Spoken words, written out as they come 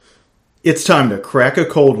It's time to crack a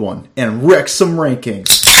cold one and wreck some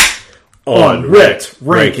rankings on Wrecked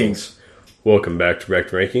Rankings. Welcome back to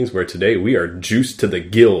Wrecked Rankings, where today we are juiced to the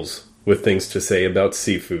gills with things to say about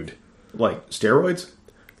seafood. Like steroids?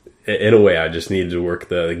 In a way, I just needed to work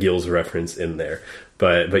the gills reference in there.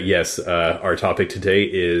 But yes, our topic today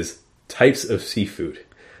is types of seafood.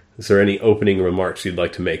 Is there any opening remarks you'd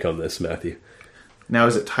like to make on this, Matthew? Now,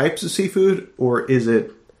 is it types of seafood, or is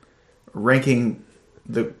it ranking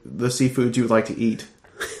the seafoods you would like to eat?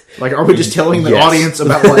 Like, are we just telling the audience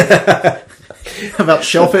about about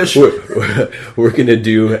shellfish? We're going to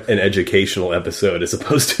do an educational episode as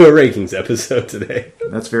opposed to a rankings episode today.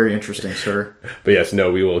 That's very interesting, sir. But yes,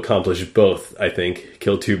 no, we will accomplish both, I think.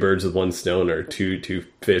 Kill two birds with one stone, or two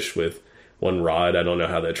fish with one rod. I don't know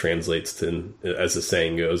how that translates to, as the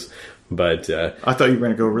saying goes. But I thought you were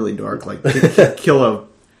going to go really dark, like kill a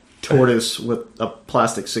tortoise with a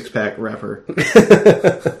plastic six-pack wrapper.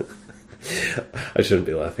 I shouldn't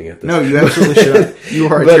be laughing at this. No, you absolutely should. You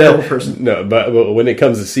are a terrible person. No, but when it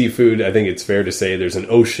comes to seafood, I think it's fair to say there's an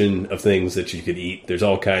ocean of things that you could eat. There's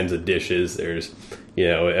all kinds of dishes. There's,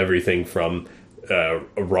 everything from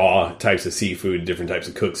raw types of seafood, different types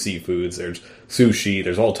of cooked seafoods. There's sushi.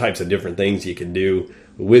 There's all types of different things you can do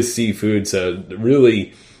with seafood. So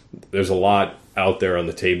really, there's a lot out there on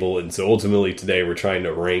the table. And so ultimately today we're trying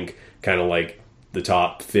to rank kind of like the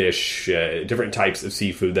top fish, different types of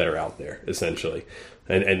seafood that are out there, essentially.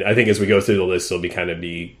 And I think as we go through the list, it'll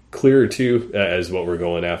be clearer too as what we're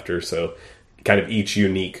going after. So kind of each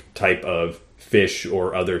unique type of fish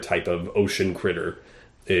or other type of ocean critter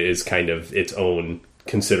is kind of its own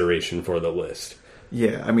consideration for the list.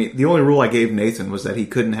 Yeah, I mean, the only rule I gave Nathan was that he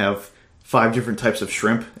couldn't have 5 different types of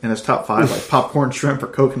shrimp in his top 5, like popcorn shrimp or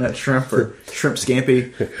coconut shrimp or shrimp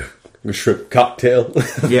scampi. Shrimp cocktail.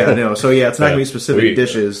 Yeah, no. So yeah, it's not going to be specific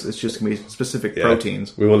dishes. It's just going to be specific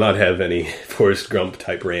proteins. We will not have any Forrest Gump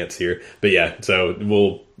type rants here. But yeah,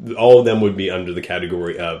 so all of them would be under the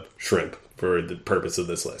category of shrimp for the purpose of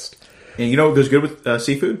this list. And you know what goes good with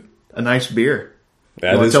seafood? A nice beer.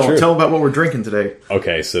 That is true. Tell them about what we're drinking today.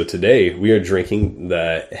 Okay, so today we are drinking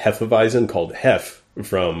the Hefeweizen called Hef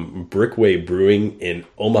from Brickway Brewing in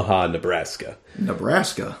Omaha, Nebraska.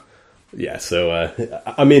 Nebraska? Yeah, so,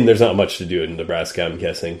 there's not much to do in Nebraska, I'm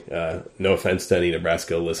guessing. No offense to any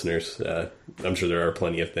Nebraska listeners. I'm sure there are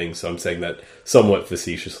plenty of things, so I'm saying that somewhat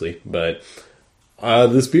facetiously. But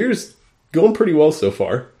this beer's going pretty well so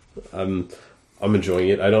far. I'm enjoying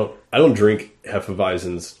it. I don't drink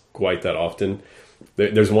Hefeweizens quite that often.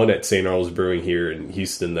 There's one at St. Arles Brewing here in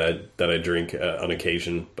Houston that I drink on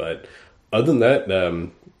occasion. But other than that,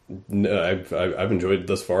 I've enjoyed it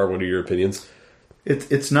thus far. What are your opinions?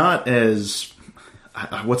 It's not as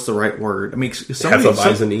what's the right word? I mean,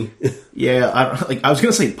 Hefeweizen-y. Yeah, I was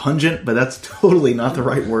going to say pungent, but that's totally not the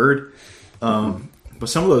right word. But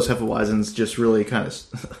some of those Hefeweizens just really kind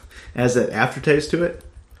of has that aftertaste to it.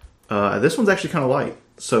 This one's actually kind of light,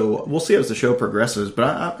 so we'll see as the show progresses.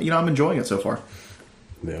 But I'm enjoying it so far.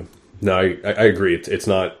 Yeah, no, I agree. It's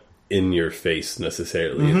not in your face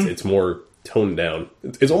necessarily. Mm-hmm. It's more toned down.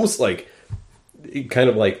 It's almost like. Kind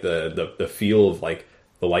of like the feel of like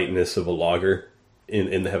the lightness of a lager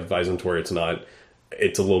in the Hefeweizen, to where it's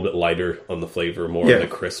a little bit lighter on the flavor, more on the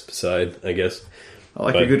crisp side, I guess. I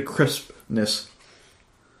like a good crispness.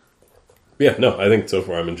 Yeah, no, I think so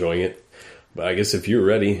far I'm enjoying it. But I guess if you're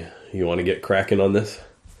ready, you want to get cracking on this?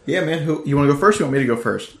 Yeah, man. You want to go first? Or you want me to go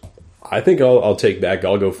first? I think I'll take back.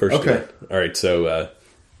 I'll go first. Okay. All right. So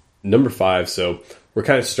number 5. So we're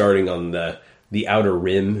kind of starting on the outer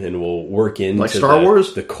rim, and we'll work into like Star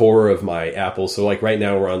Wars, the core of my apple. So like right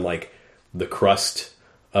now we're on like the crust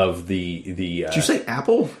of the. Did you say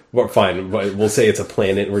apple? Well, fine, we'll say it's a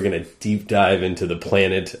planet. We're gonna deep dive into the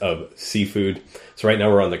planet of seafood. So right now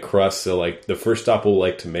we're on the crust. So like the first stop we'll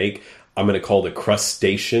like to make, I'm gonna call the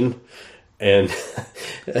crustation. And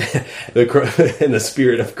in the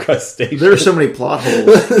spirit of crustacean, there are so many plot holes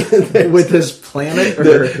with this planet.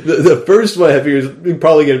 The first one I have here is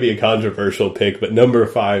probably going to be a controversial pick, but number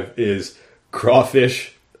 5 is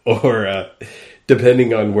crawfish, or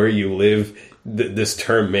depending on where you live, this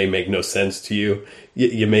term may make no sense to you.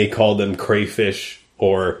 You may call them crayfish,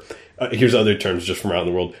 or here's other terms just from around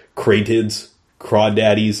the world: cratids,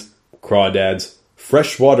 crawdaddies, crawdads,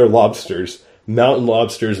 freshwater lobsters, mountain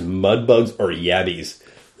lobsters, mudbugs, or yabbies.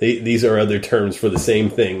 These are other terms for the same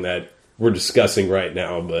thing that we're discussing right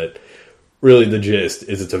now, but really the gist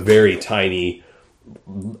is it's a very tiny,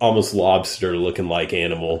 almost lobster-looking like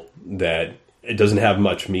animal that it doesn't have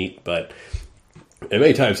much meat, but And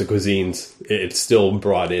many types of cuisines, it's still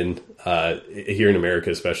brought in here in America,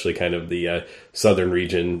 especially kind of the southern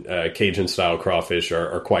region. Cajun-style crawfish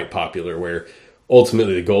are quite popular, where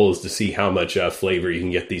ultimately the goal is to see how much flavor you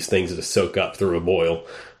can get these things to soak up through a boil,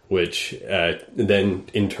 which then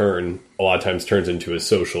in turn a lot of times turns into a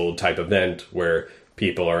social type event where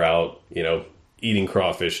people are out, eating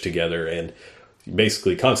crawfish together and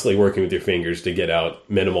basically constantly working with your fingers to get out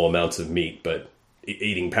minimal amounts of meat, but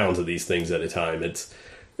eating pounds of these things at a time.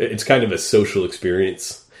 It's kind of a social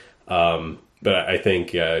experience. But I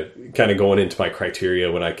think kind of going into my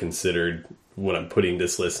criteria when I'm putting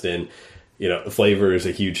this list in, flavor is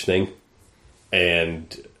a huge thing.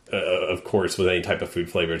 And of course, with any type of food,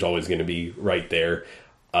 flavor is always going to be right there.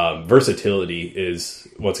 Versatility is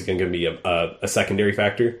once again going to be a secondary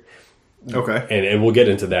factor. Okay. And we'll get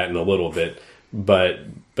into that in a little bit. But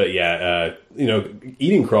yeah,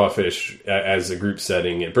 eating crawfish as a group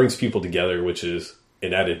setting, it brings people together, which is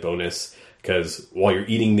an added bonus. Because while you're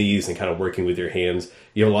eating these and kind of working with your hands,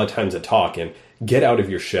 you have a lot of times to talk and get out of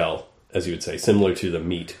your shell, as you would say, similar to the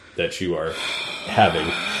meat that you are having.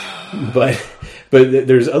 But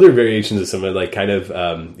there's other variations of some of like kind of,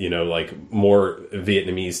 like more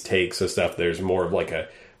Vietnamese takes and stuff. There's more of like a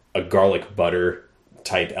garlic butter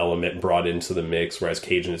type element brought into the mix, whereas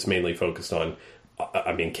Cajun is mainly focused on,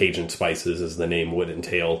 Cajun spices, as the name would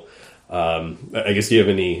entail. I guess, do you have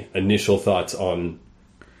any initial thoughts on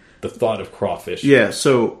the thought of crawfish? Yeah,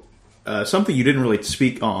 so something you didn't really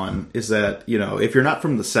speak on is that, if you're not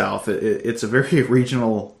from the South, it's a very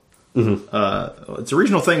regional, it's a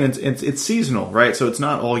regional thing, and it's seasonal, right? So it's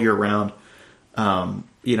not all year round.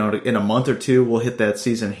 In a month or two, we'll hit that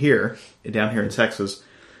season down here in Texas.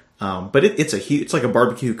 But it's like a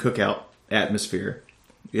barbecue cookout atmosphere.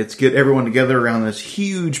 It's get everyone together around this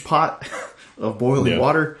huge pot of boiling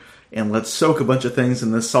water, and let's soak a bunch of things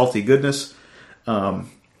in this salty goodness.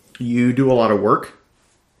 You do a lot of work.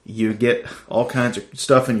 You get all kinds of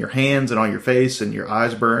stuff in your hands and on your face, and your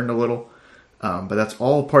eyes burned a little. But that's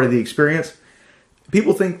all part of the experience.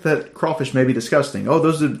 People think that crawfish may be disgusting. Oh,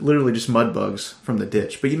 those are literally just mud bugs from the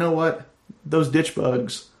ditch. But you know what? Those ditch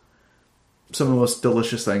bugs, some of the most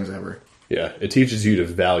delicious things ever. Yeah, it teaches you to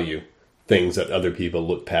value things that other people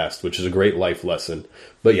look past, which is a great life lesson.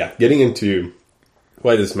 But yeah, getting into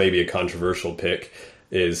why this may be a controversial pick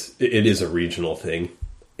is it is a regional thing.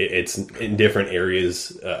 It's in different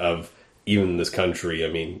areas of even this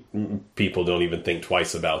country. People don't even think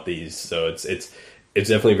twice about these. So it's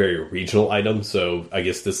definitely a very regional item. So I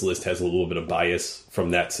guess this list has a little bit of bias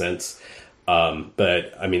from that sense.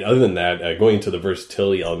 But other than that, going to the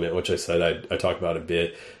versatility element, which I said I talk about a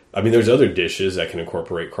bit. There's other dishes that can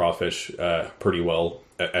incorporate crawfish pretty well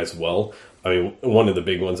as well. One of the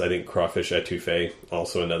big ones, I think, crawfish etouffee,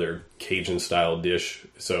 also another Cajun style dish.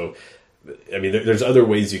 So, there's other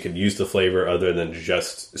ways you can use the flavor other than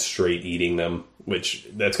just straight eating them, which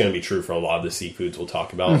that's going to be true for a lot of the seafoods we'll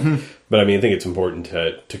talk about. Mm-hmm. But I think it's important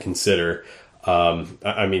to consider.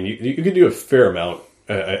 You can do a fair amount,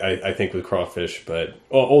 I think, with crawfish, but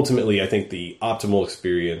ultimately I think the optimal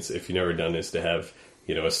experience, if you've never done, is to have,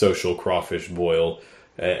 a social crawfish boil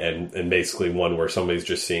and basically one where somebody's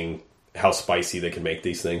just seeing how spicy they can make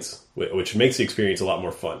these things, which makes the experience a lot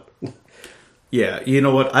more fun. Yeah, you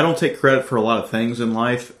know what? I don't take credit for a lot of things in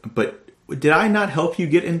life, but did I not help you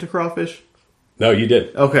get into crawfish? No, you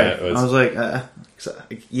did. Okay. I was like, I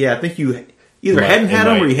think you either hadn't had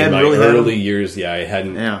them or you hadn't really had them. In my early years, I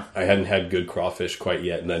hadn't had good crawfish quite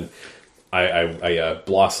yet, and then I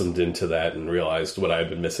blossomed into that and realized what I had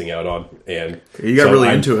been missing out on. And you got really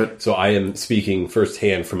into it. So I am speaking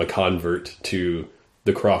firsthand from a convert to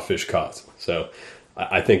the crawfish cause. So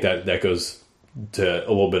I think that goes to a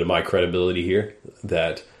little bit of my credibility here,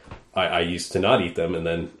 that I used to not eat them, and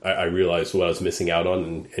then I realized what I was missing out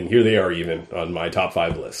on, and here they are even on my top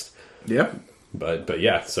 5 list. Yeah. But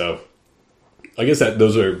yeah, so I guess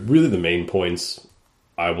those are really the main points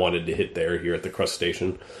I wanted to hit here at the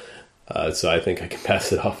crustacean. So I think I can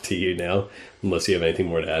pass it off to you now, unless you have anything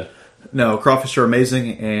more to add. No, crawfish are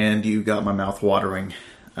amazing, and you got my mouth watering,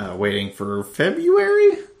 waiting for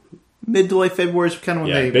February? Mid to late February is kind of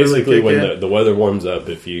when they basically really when the weather warms up.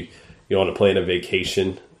 If you want to plan a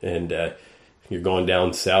vacation and you're going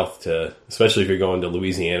down south to, especially if you're going to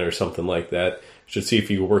Louisiana or something like that, you should see if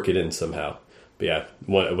you can work it in somehow. But yeah,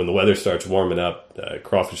 when the weather starts warming up,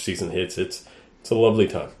 crawfish season hits. It's a lovely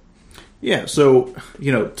time. Yeah, so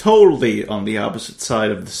totally on the opposite side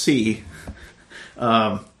of the sea.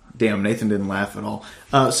 Damn, Nathan didn't laugh at all.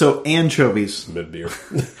 So anchovies. Mid-beer.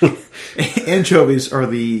 Anchovies are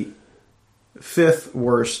the 5th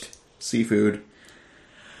worst seafood.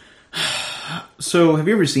 So, have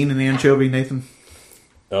you ever seen an anchovy, Nathan?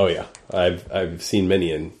 Oh yeah, I've seen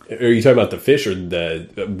many. And are you talking about the fish or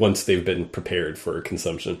the once they've been prepared for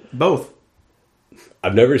consumption? Both.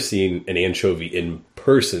 I've never seen an anchovy in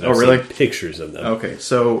person. I've really? seen pictures of them. Okay,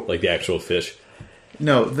 so Like the actual fish.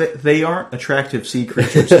 no, they aren't attractive sea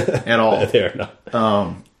creatures at all. They are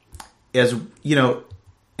not. As you know,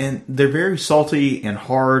 and they're very salty and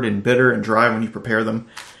hard and bitter and dry when you prepare them.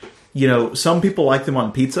 You know, some people like them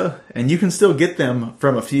on pizza, and you can still get them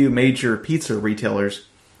from a few major pizza retailers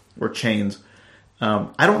or chains.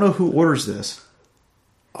 I don't know who orders this.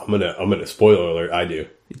 I'm gonna spoiler alert. I do.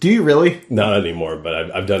 Do you really? Not anymore,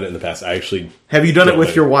 but I've done it in the past. I actually Have you done it with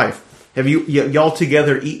know. your wife? Have y'all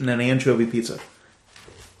together eaten an anchovy pizza?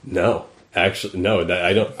 No, actually no.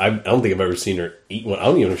 I don't think I've ever seen her eat one. I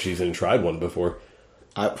don't even know if she's even tried one before.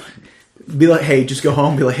 Be like, hey, just go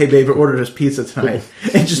home. Be like, hey, babe, I ordered us pizza tonight,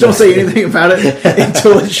 and just don't say anything about it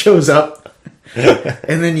until it shows up,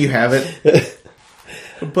 and then you have it.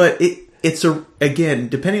 But it's again,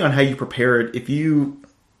 depending on how you prepare it. If you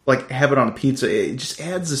like have it on a pizza, it just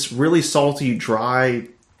adds this really salty, dry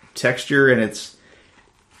texture, and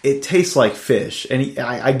it tastes like fish. And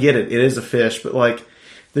I get it; it is a fish, but like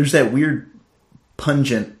there's that weird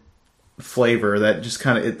pungent flavor that just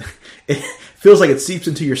kind of it feels like it seeps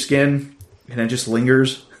into your skin and it just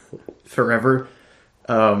lingers forever.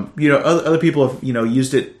 Other people have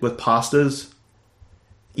used it with pastas,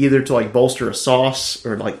 either to like bolster a sauce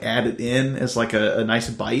or like add it in as like a nice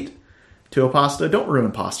bite to a pasta. Don't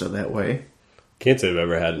ruin pasta that way. Can't say I've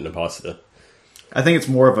ever had it in a pasta. I think it's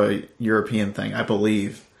more of a European thing, I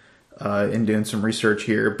believe, in doing some research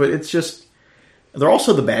here. But it's just they're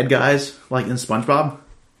also the bad guys, like in SpongeBob.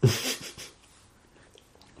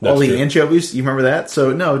 All the anchovies, you remember that?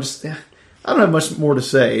 So no, I don't have much more to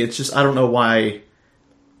say. It's just I don't know why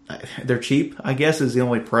they're cheap. I guess is the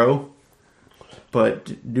only pro,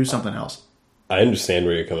 but do something else. I understand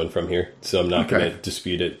where you're coming from here, so I'm not going to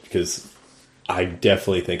dispute it because I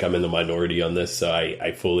definitely think I'm in the minority on this. So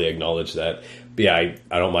I fully acknowledge that. But yeah,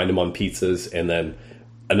 I don't mind them on pizzas, and then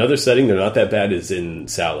another setting they're not that bad is in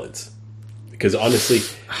salads. Because honestly,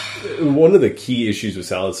 one of the key issues with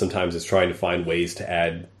salads sometimes is trying to find ways to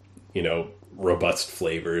add, robust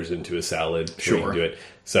flavors into a salad. Sure. Do it.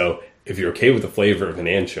 So if you're okay with the flavor of an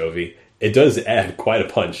anchovy, it does add quite a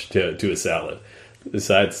punch to a salad.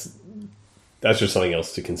 Besides, that's just something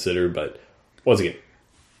else to consider. But once again,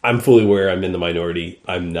 I'm fully aware I'm in the minority.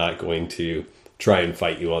 I'm not going to try and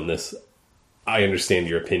fight you on this. I understand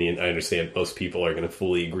your opinion. I understand most people are going to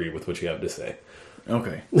fully agree with what you have to say.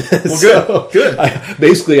 Okay. Well, good.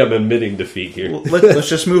 Basically, I'm admitting defeat here. Well, let's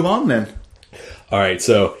just move on then. All right.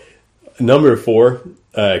 So, number 4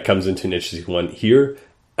 comes into an interesting one. Here,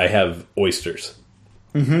 I have oysters.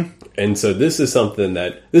 Mm-hmm. And so, this is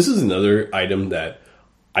another item that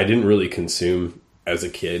I didn't really consume as a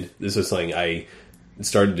kid. This is something I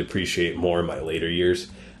started to appreciate more in my later years.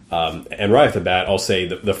 And right off the bat, I'll say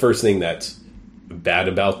the first thing that's bad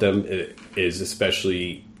about them is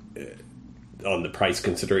especially on the price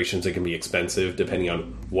considerations, it can be expensive depending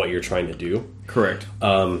on what you're trying to do. Correct.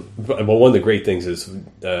 But one of the great things is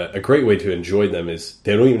a great way to enjoy them is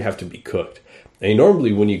they don't even have to be cooked. And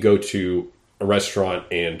normally when you go to a restaurant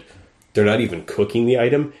and they're not even cooking the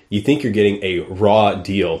item, you think you're getting a raw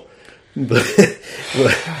deal. But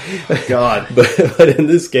in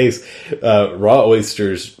this case, raw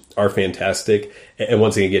oysters are fantastic. And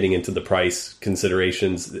once again, getting into the price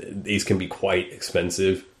considerations, these can be quite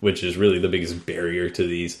expensive, which is really the biggest barrier to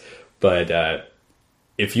these. But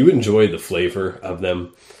if you enjoy the flavor of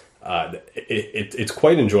them, it's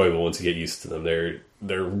quite enjoyable once you get used to them.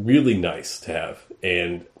 They're really nice to have.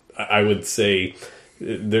 And I would say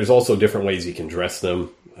there's also different ways you can dress them.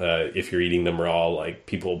 If you're eating them raw, like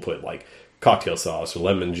people put like cocktail sauce or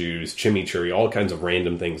lemon juice, chimichurri, all kinds of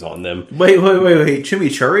random things on them. Wait.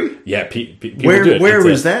 Chimichurri? Yeah, people where do it. Where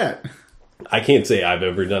was that? I can't say I've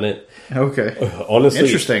ever done it. Okay. Honestly,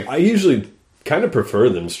 interesting. I usually kind of prefer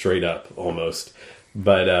them straight up almost.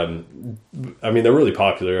 But, I mean, they're really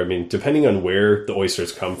popular. I mean, depending on where the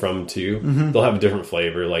oysters come from, too, they'll have a different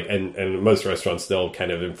flavor. Like, and most restaurants, they'll kind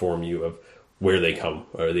of inform you of where they come.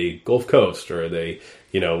 Are they Gulf Coast? Or are they,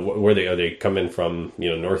 are they coming from,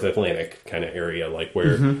 North Atlantic kind of area, like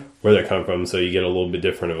where they're coming from. So you get a little bit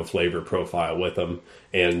different of a flavor profile with them.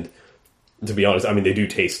 And to be honest, I mean, they do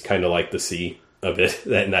taste kind of like the sea a bit.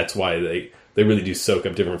 And that's why they really do soak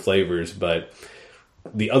up different flavors. But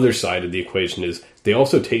the other side of the equation is they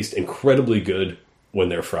also taste incredibly good when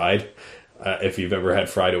they're fried. If you've ever had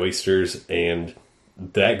fried oysters, and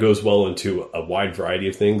that goes well into a wide variety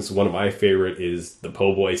of things. One of my favorite is the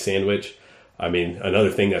po' boy sandwich. I mean, another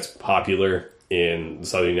thing that's popular in the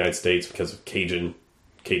southern United States because of Cajun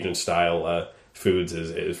Cajun style foods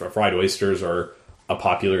is fried oysters are a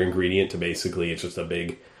popular ingredient to basically it's just a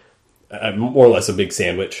big, more or less a big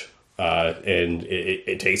sandwich, and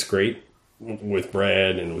it tastes great with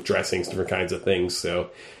bread and with dressings, different kinds of things.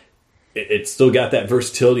 So it's still got that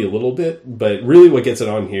versatility a little bit, but really what gets it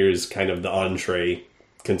on here is kind of the entree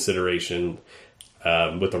consideration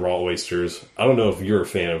with the raw oysters. I don't know if you're a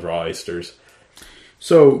fan of raw oysters.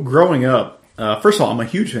 So growing up, first of all, I'm a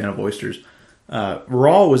huge fan of oysters.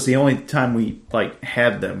 Raw was the only time we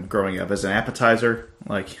had them growing up as an appetizer.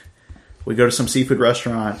 Like we go to some seafood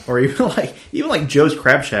restaurant, or even like Joe's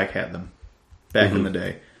Crab Shack had them back in the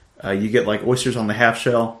day. You get like oysters on the half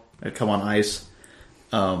shell that come on ice.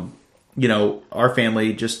 Our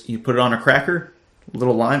family you put it on a cracker, a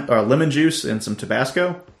little lime or lemon juice, and some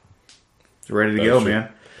Tabasco. It's ready to go, man.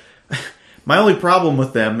 My only problem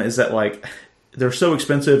with them is that they're so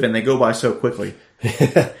expensive and they go by so quickly.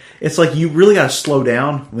 It's like you really got to slow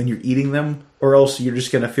down when you're eating them, or else you're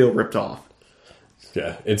just going to feel ripped off.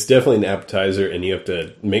 Yeah, it's definitely an appetizer, and you have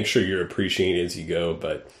to make sure you're appreciating it as you go.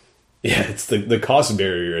 But yeah, it's the cost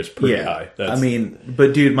barrier is pretty high.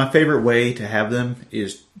 But dude, my favorite way to have them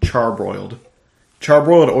is charbroiled.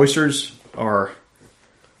 Charbroiled oysters are,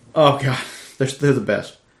 oh god, they're the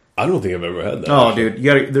best. I don't think I've ever had that. Oh, actually.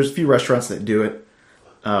 Dude, there's a few restaurants that do it.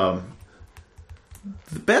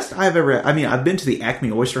 The best I've ever had, I've been to the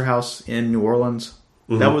Acme Oyster House in New Orleans.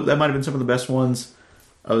 Mm-hmm. That might have been some of the best ones.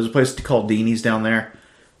 There's a place called Deanie's down there.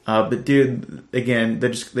 But dude, again,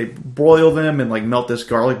 they broil them and melt this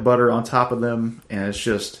garlic butter on top of them, and it's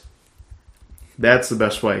just, that's the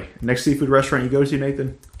best way. Next seafood restaurant you go to,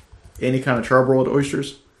 Nathan, any kind of charbroiled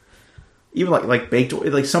oysters, even like baked,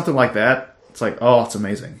 something like that. It's it's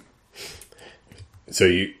amazing. So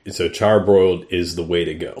charbroiled is the way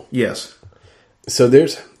to go. Yes. So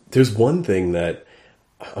there's one thing that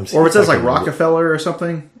or it says Rockefeller or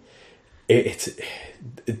something.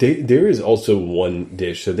 There is also one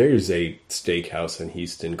dish. So there's a steakhouse in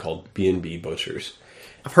Houston called B&B Butchers.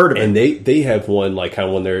 I've heard of it. And they have one, kind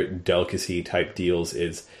of one of their delicacy type deals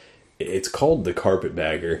it's called the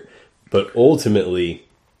carpetbagger, but ultimately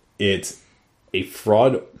it's a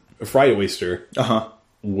fried oyster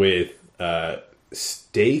with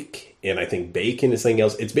steak and I think bacon and something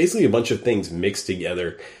else. It's basically a bunch of things mixed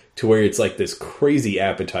together to where it's like this crazy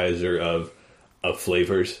appetizer of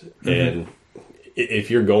flavors. Mm-hmm. And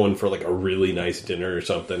if you're going for a really nice dinner or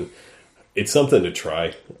something, it's something to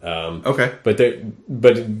try. Okay. But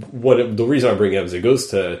the reason I bring it up is it goes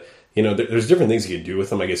to, there's different things you can do with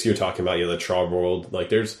them. I guess you're talking about, the charbroiled,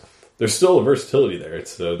 there's still a versatility there.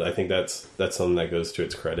 So I think that's something that goes to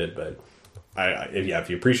its credit. But if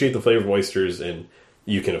you appreciate the flavor of oysters and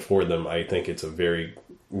you can afford them, I think it's a very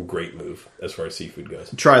great move as far as seafood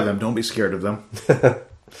goes. Try them. Don't be scared of them.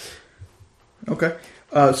 Okay.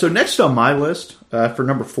 So next on my list for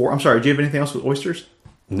number 4, I'm sorry, do you have anything else with oysters?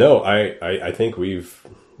 No, I think we've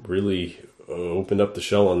really opened up the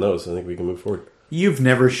shell on those. I think we can move forward. You've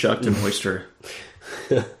never shucked an oyster.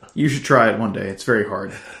 You should try it one day. It's very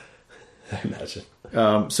hard. I imagine.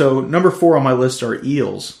 So number 4 on my list are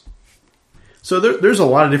eels. So there's a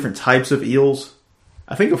lot of different types of eels.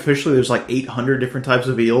 I think officially there's 800 different types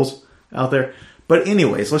of eels out there. But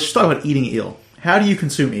anyways, let's just talk about eating eel. How do you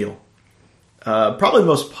consume eel? Probably the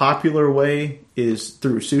most popular way is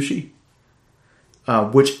through sushi,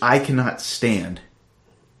 which I cannot stand.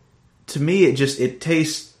 To me, it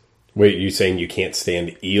tastes... Wait, you saying you can't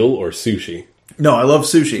stand eel or sushi? No, I love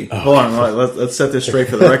sushi. Oh. Hold on, let's set this straight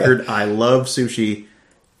for the record. I love sushi.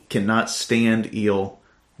 Cannot stand eel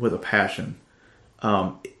with a passion.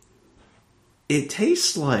 It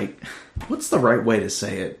tastes like... What's the right way to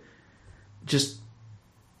say it? Just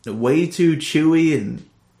way too chewy, and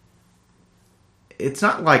it's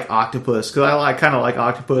not like octopus, because I kind of like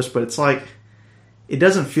octopus, but it's it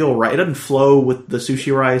doesn't feel right. It doesn't flow with the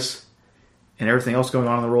sushi rice and everything else going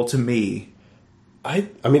on in the roll to me. I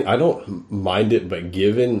don't mind it, but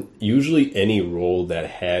given usually any roll that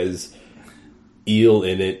has eel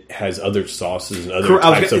in it has other sauces and other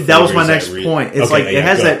types of flavors. That was my next point. It's it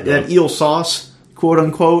has that eel sauce, quote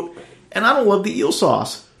unquote, and I don't love the eel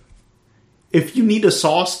sauce. If you need a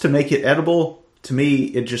sauce to make it edible, to me,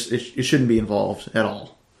 it shouldn't be involved at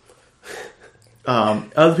all.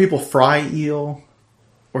 Other people fry eel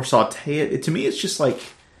or saute it. To me, it's just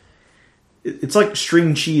it's like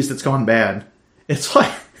string cheese that's gone bad. It's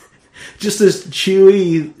just this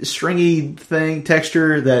chewy, stringy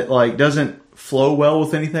texture that doesn't flow well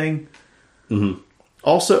with anything. Mm-hmm.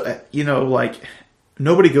 Also,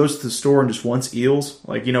 nobody goes to the store and just wants eels.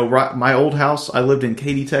 My old house, I lived in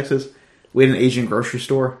Katy, Texas. We had an Asian grocery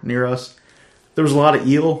store near us. There was a lot of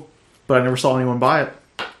eel, but I never saw anyone buy it.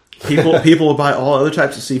 People will buy all other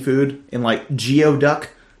types of seafood in like geoduck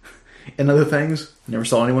and other things. Never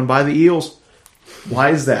saw anyone buy the eels. Why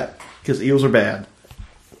is that? Because eels are bad.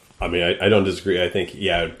 I mean, I don't disagree. I think,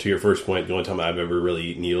 yeah, to your first point, the only time I've ever really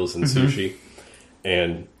eaten eels in sushi.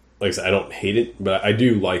 And like I said, I don't hate it, but I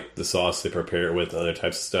do like the sauce they prepare it with and other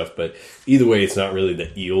types of stuff. But either way, it's not really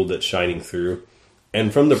the eel that's shining through.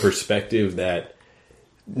 And from the perspective that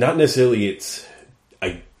not necessarily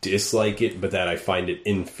I dislike it, but that I find it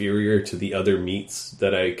inferior to the other meats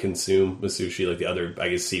that I consume with sushi, like the other, I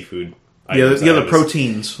guess, seafood. The other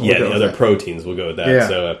proteins. The other proteins. We'll go with that. Yeah.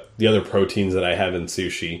 So the other proteins that I have in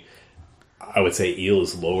sushi, I would say eel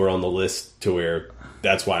is lower on the list to where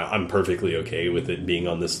that's why I'm perfectly okay with it being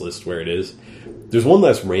on this list where it is. There's one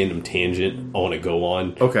less random tangent I want to go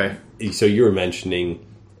on. Okay. So you were mentioning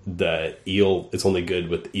the eel, it's only good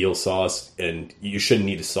with eel sauce, and you shouldn't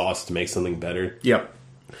need a sauce to make something better. Yep.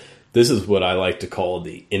 This is what I like to call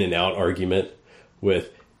the In-N-Out argument with,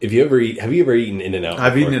 have you ever eaten In-N-Out before?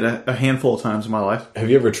 I've eaten it a handful of times in my life. Have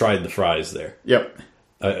you ever tried the fries there? Yep.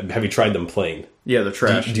 Have you tried them plain? Yeah, they're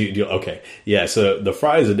trash. Okay. Yeah, so the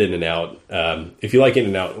fries at In-N-Out, if you like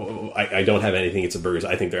In-N-Out, I don't have anything against the burgers.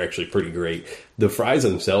 I think they're actually pretty great. The fries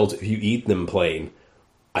themselves, if you eat them plain,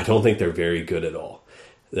 I don't think they're very good at all.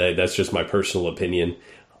 That's just my personal opinion.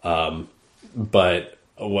 But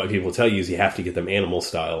what people tell you is you have to get them animal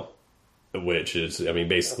style, which is, I mean,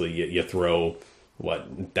 basically you throw,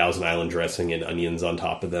 Thousand Island dressing and onions on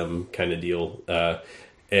top of them kind of deal.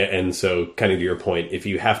 And so kind of to your point, if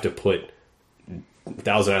you have to put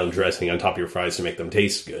Thousand Island dressing on top of your fries to make them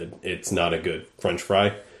taste good, it's not a good French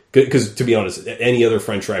fry. Because to be honest, any other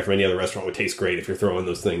French fry from any other restaurant would taste great if you're throwing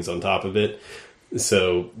those things on top of it.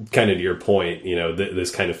 So kind of to your point,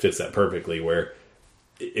 this kind of fits that perfectly, where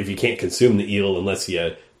if you can't consume the eel unless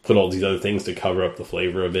you put all these other things to cover up the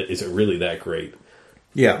flavor of it, is it really that great?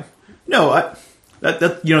 Yeah. No,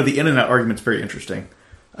 the In-N-Out argument's very interesting.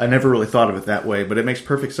 I never really thought of it that way, but it makes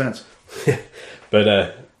perfect sense.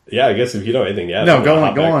 But, yeah, I guess if you don't have anything to add. No, go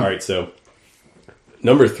on. All right, so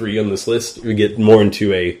number 3 on this list, we get more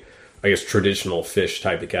into a, I guess, traditional fish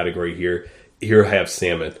type of category here. Here I have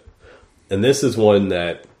salmon. And this is one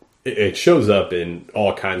that it shows up in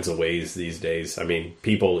all kinds of ways these days. I mean,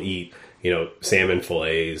 people eat, salmon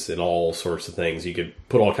fillets and all sorts of things. You could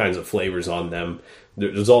put all kinds of flavors on them.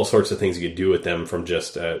 There's all sorts of things you could do with them from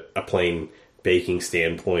just a plain baking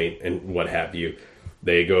standpoint and what have you.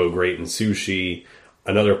 They go great in sushi.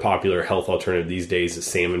 Another popular health alternative these days is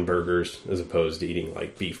salmon burgers, as opposed to eating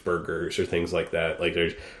like beef burgers or things like that. Like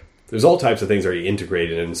there's all types of things already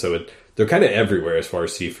integrated in, so they're kind of everywhere as far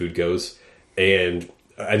as seafood goes. And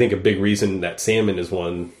I think a big reason that salmon is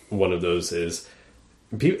one of those is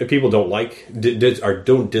people don't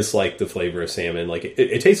don't dislike the flavor of salmon. Like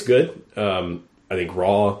it tastes good. I think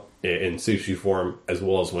raw in sushi form as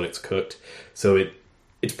well as when it's cooked. So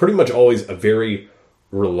it's pretty much always a very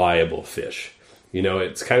reliable fish.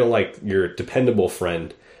 It's kind of like your dependable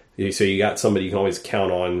friend. So you got somebody you can always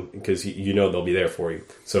count on because they'll be there for you.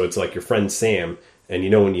 So it's like your friend Sam, and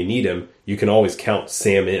when you need him, you can always count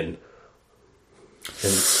Sam in.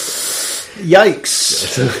 And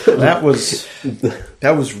yikes!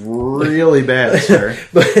 that was really bad, sir.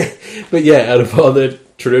 but yeah, out of all the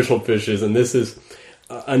traditional fishes, and this is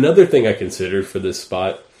another thing I considered for this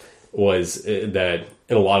spot was that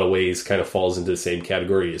in a lot of ways kind of falls into the same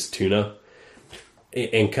category as tuna.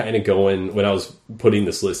 And kind of going, when I was putting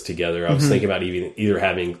this list together, I was thinking about either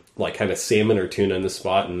having like kind of salmon or tuna in the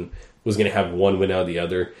spot, and was going to have one win out of the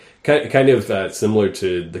other. Kind of similar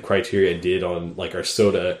to the criteria I did on like our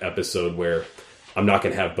soda episode, where I'm not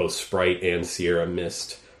going to have both Sprite and Sierra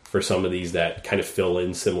Mist for some of these that kind of fill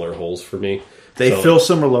in similar holes for me. They fill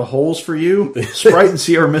similar holes for you? Sprite and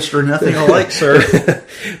Sierra Mist are nothing alike, sir.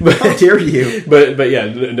 How dare you? But yeah,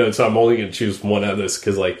 no, so I'm only going to choose one out of this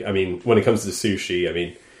because, when it comes to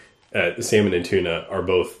sushi, salmon and tuna are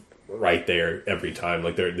both right there every time.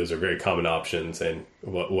 Like, those are very common options and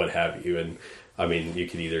what have you. And, you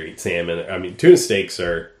could either eat salmon. Tuna steaks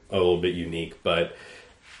are a little bit unique. But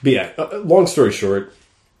yeah, long story short,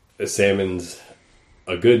 salmon's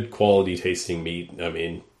a good quality tasting meat.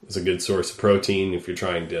 It's a good source of protein if you're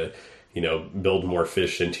trying to, build more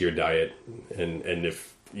fish into your diet. And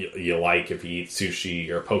if you if you eat sushi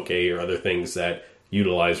or poke or other things that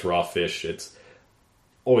utilize raw fish, it's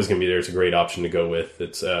always going to be there. It's a great option to go with.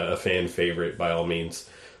 It's a fan favorite by all means.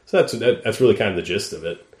 So that's really kind of the gist of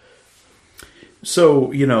it.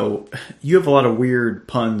 So, you have a lot of weird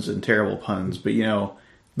puns and terrible puns, but,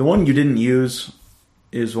 the one you didn't use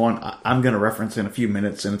is one I'm going to reference in a few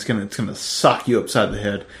minutes, and it's going to sock you upside the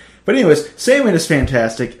head. But anyways, salmon is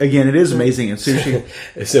fantastic. Again, it is amazing in sushi.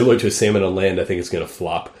 It's similar to salmon on land. I think it's going to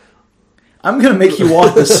flop. I'm going to make you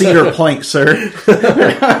walk the cedar plank, sir.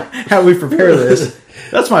 How we prepare this.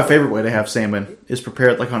 That's my favorite way to have salmon, is prepare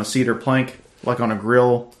it like on a cedar plank, like on a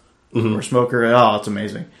grill or smoker. Oh, it's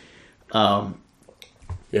amazing. Yeah,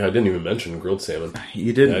 I didn't even mention grilled salmon.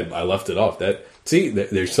 You didn't. I left it off.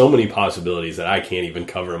 There's so many possibilities that I can't even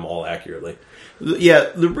cover them all accurately.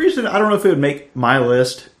 Yeah, the reason I don't know if it would make my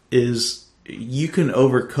list is you can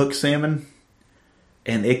overcook salmon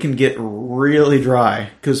and it can get really dry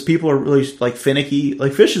because people are really like finicky.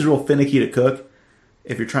 Like fish is real finicky to cook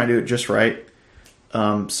if you're trying to do it just right.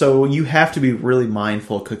 So you have to be really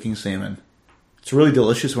mindful of cooking salmon. It's really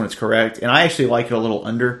delicious when it's correct, and I actually like it a little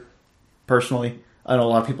under, personally. I know a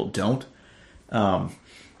lot of people don't.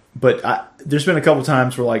 But there's been a couple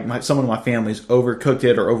times where like someone in my family's overcooked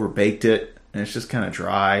it or overbaked it, and it's just kind of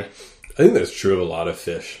dry. I think that's true of a lot of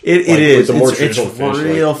fish. It is. It's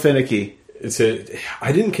real finicky.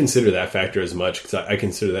 I didn't consider that factor as much because I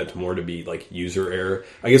consider that more to be like user error.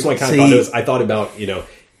 I guess what I kind of thought was I thought about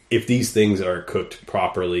if these things are cooked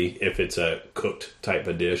properly, if it's a cooked type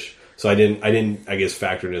of dish. So I didn't I guess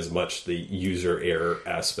factor in as much the user error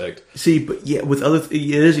aspect. See, but yeah, with it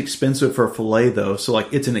is expensive for a fillet though. So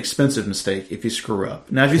like it's an expensive mistake if you screw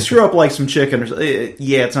up. Now if you screw up like some chicken,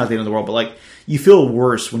 it's not the end of the world. But like you feel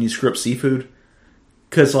worse when you screw up seafood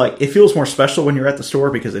because like it feels more special when you're at the store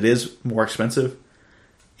because it is more expensive.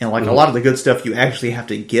 And like a lot of the good stuff you actually have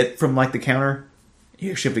to get from like the counter. You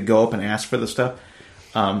actually have to go up and ask for the stuff.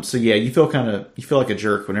 So yeah, you feel like a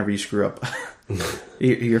jerk whenever you screw up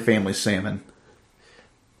your family's salmon.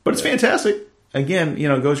 But it's fantastic. Again,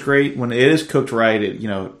 it goes great when it is cooked right.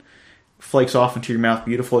 It flakes off into your mouth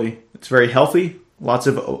beautifully. It's very healthy. Lots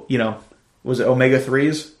of was it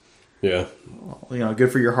omega-3s? Yeah.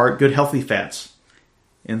 Good for your heart. Good healthy fats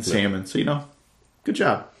in salmon. So good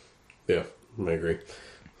job. Yeah, I agree.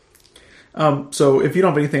 So if you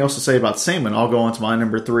don't have anything else to say about salmon, I'll go on to my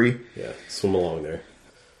number 3. Yeah, swim along there.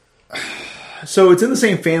 So it's in the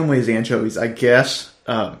same family as anchovies, I guess.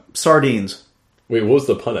 Sardines. Wait, what was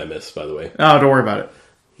the pun I missed, by the way? Oh, don't worry about it.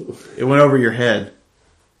 It went over your head.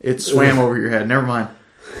 It swam over your head. Never mind.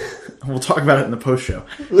 We'll talk about it in the post-show.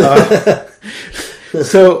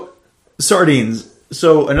 So, sardines.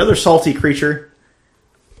 So, another salty creature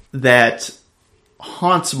that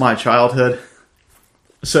haunts my childhood.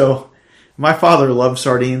 So, my father loved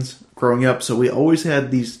sardines growing up, so we always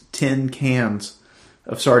had these tin cans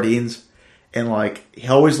of sardines. And, like, he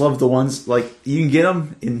always loved the ones, like, you can get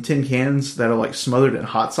them in tin cans that are, like, smothered in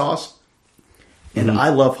hot sauce. And I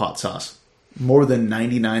love hot sauce. More than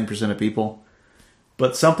 99% of people.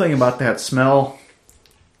 But something about that smell,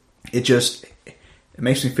 it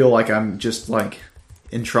makes me feel like I'm just, like,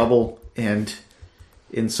 in trouble and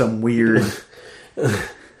in some weird...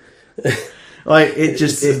 like, it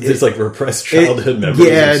just... It's like repressed childhood memories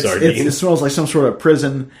of sardines. It smells like some sort of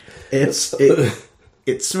prison.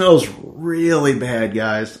 It smells really bad,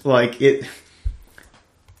 guys. Like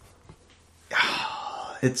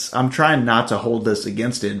I'm trying not to hold this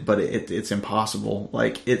against it, but it's impossible.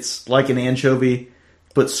 Like it's like an anchovy,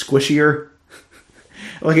 but squishier.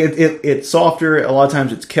 Like it's softer. A lot of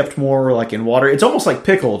times it's kept more like in water. It's almost like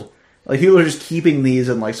pickled. Like people are just keeping these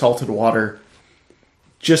in like salted water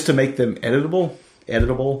just to make them edible.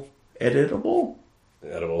 Edible. I don't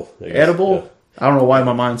know why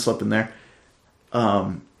my mind slipped in there.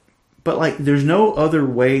 But like, there's no other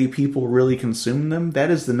way people really consume them.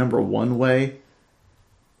 That is the number one way.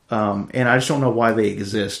 And I just don't know why they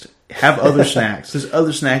exist. Have other snacks. There's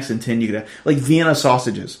other snacks in tin you could have. Like Vienna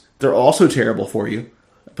sausages. They're also terrible for you.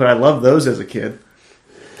 But I loved those as a kid.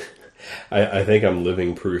 I think I'm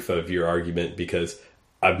living proof of your argument because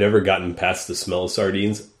I've never gotten past the smell of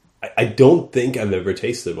sardines. I don't think I've ever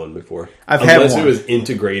tasted one before. Unless it was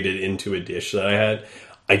integrated into a dish that I had.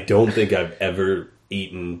 I don't think I've ever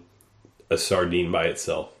eaten a sardine by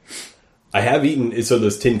itself. I have eaten, so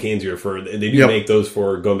those tin cans you refer, they do make those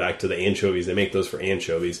for, going back to the anchovies, they make those for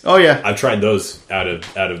anchovies. Oh yeah. I've tried those out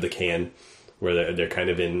of the can, where they're kind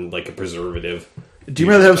of in like a preservative. Do you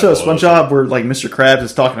remember that episode of SpongeBob where like Mr. Krabs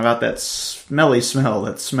is talking about that smelly smell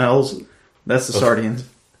that smells? That's the sardines.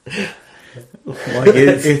 Like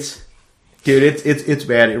it's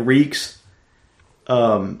bad. It reeks.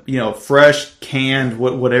 Fresh, canned,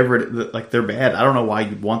 whatever. Like they're bad. I don't know why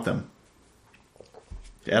you'd want them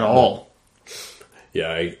at all.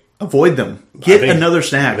 Yeah, avoid them. Get another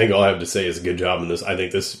snack. I think all I have to say is good job on this. I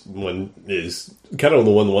think this one is kind of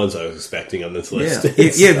the ones I was expecting on this list. Yeah.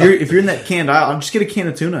 If you're in that canned aisle, just get a can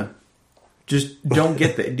of tuna. Just don't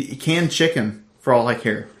get the canned chicken for all I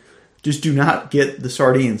care. Just do not get the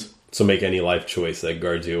sardines. So make any life choice that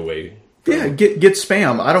guards you away from... Yeah, get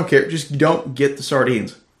Spam. I don't care. Just don't get the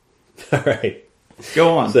sardines. All right.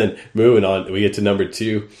 Go on. So then moving on, we get to number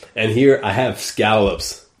 2. And here I have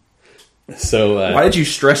scallops. So why did you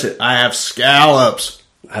stress it? I have scallops.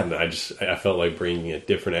 I don't know. I felt like bringing a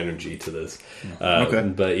different energy to this. Okay.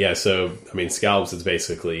 But yeah, so I mean, scallops is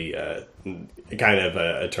basically kind of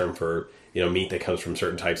a term for meat that comes from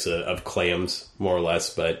certain types of clams, more or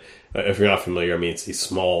less. But if you're not familiar, I mean, it's these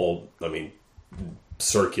small,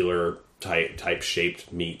 circular type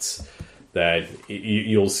shaped meats that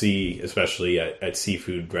you'll see, especially at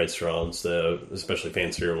seafood restaurants, especially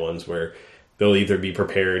fancier ones, where they'll either be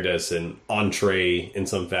prepared as an entree in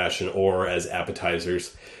some fashion or as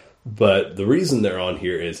appetizers. But the reason they're on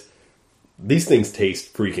here is these things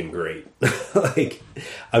taste freaking great.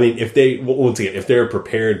 If they're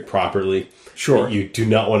prepared properly, sure, you do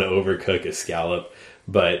not want to overcook a scallop.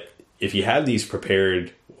 But if you have these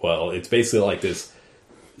prepared well, it's basically like this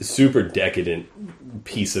super decadent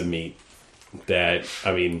piece of meat that,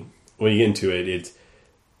 when you get into it, it's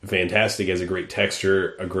fantastic, has a great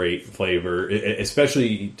texture, a great flavor,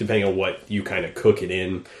 especially depending on what you kind of cook it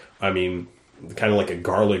in. Kind of like a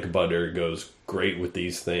garlic butter goes great with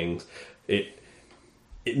these things. It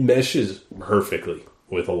meshes perfectly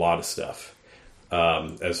with a lot of stuff.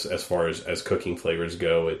 As far as cooking flavors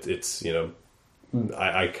go, it's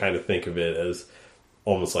I kind of think of it as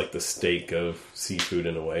almost like the steak of seafood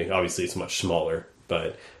in a way. Obviously, it's much smaller,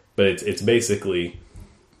 but it's basically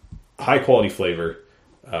high quality flavor.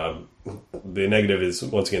 The negative is,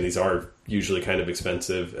 once again, these are usually kind of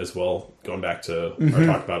expensive as well. Going back to our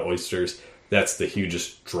talk about oysters, that's the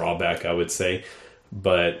hugest drawback, I would say.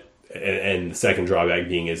 But and the second drawback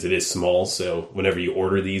being is it is small, so whenever you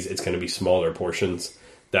order these, it's going to be smaller portions.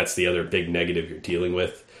 That's the other big negative you're dealing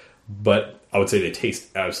with. But I would say they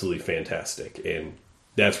taste absolutely fantastic, and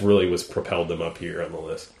that's really what's propelled them up here on the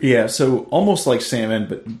list. Yeah, so almost like salmon,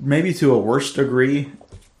 but maybe to a worse degree.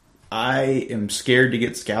 I am scared to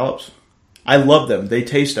get scallops. I love them. They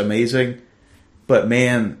taste amazing. But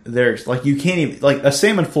man, there's you can't even, a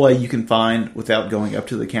salmon fillet you can find without going up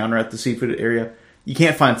to the counter at the seafood area. You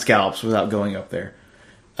can't find scallops without going up there.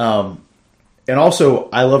 And also,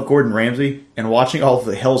 I love Gordon Ramsay, and watching all of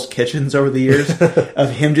the Hell's Kitchens over the years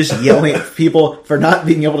of him just yelling at people for not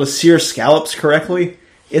being able to sear scallops correctly,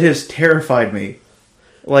 it has terrified me.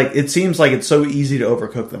 It seems like it's so easy to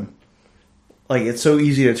overcook them. It's so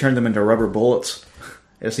easy to turn them into rubber bullets,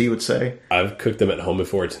 as he would say. I've cooked them at home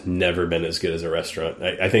before. It's never been as good as a restaurant.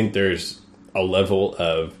 I think there's a level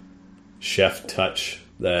of chef touch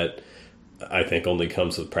that I think only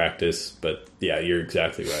comes with practice. But yeah, you're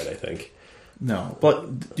exactly right, I think. No,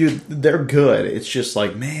 but dude, they're good. It's just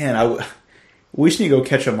man, we just need to go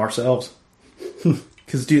catch them ourselves.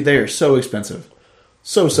 Because dude, they are so expensive.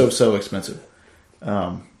 So expensive.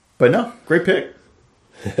 But no, great pick.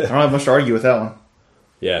 I don't have much to argue with that one.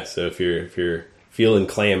 Yeah, so if you're feeling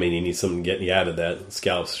clammy and you need something getting you out of that,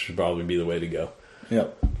 scallops should probably be the way to go.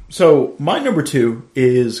 Yep. So my number 2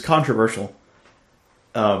 is controversial.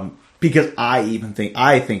 Because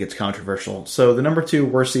I think it's controversial. So the number 2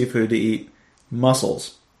 worst seafood to eat,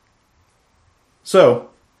 mussels.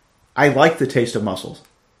 So I like the taste of mussels.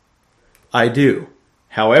 I do.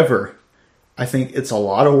 However, I think it's a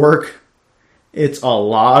lot of work. It's a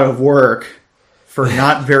lot of work for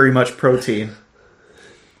not very much protein.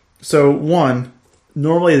 So one,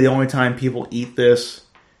 normally the only time people eat this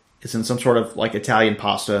is in some sort of Italian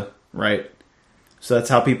pasta, right? So that's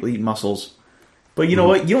how people eat mussels. But you know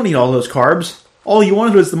what? You don't need all those carbs. All you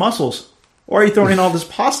wanted was the mussels. Why are you throwing in all this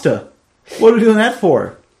pasta? What are we doing that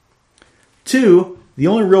for? 2, the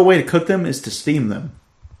only real way to cook them is to steam them.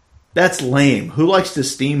 That's lame. Who likes to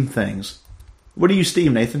steam things? What do you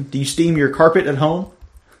steam, Nathan? Do you steam your carpet at home?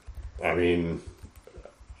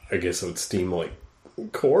 I guess I would steam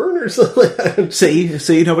corn or something.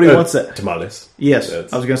 See, nobody wants that. Tomatoes. Yes, I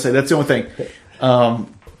was going to say that's the only thing.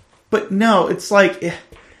 But no, it's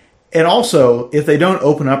and also if they don't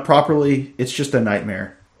open up properly, it's just a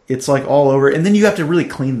nightmare. It's all over, and then you have to really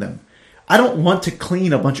clean them. I don't want to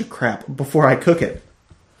clean a bunch of crap before I cook it.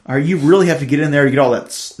 Or you really have to get in there and get all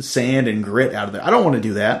that sand and grit out of there. I don't want to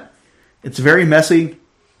do that. It's very messy.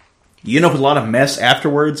 You end up with a lot of mess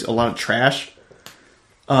afterwards, a lot of trash.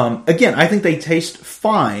 Again, I think they taste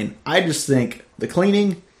fine. I just think the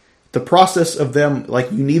cleaning, the process of them,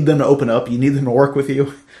 you need them to open up, you need them to work with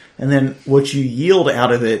you, and then what you yield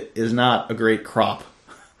out of it is not a great crop.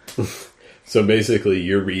 So basically,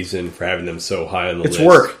 your reason for having them so high on the list... It's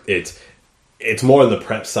work. It's more on the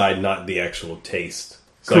prep side, not the actual taste.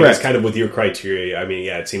 So I guess kind of with your criteria, I mean,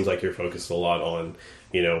 yeah, it seems like you're focused a lot on,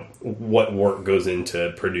 what work goes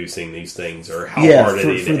into producing these things or how hard it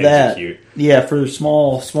is to execute. Yeah, for the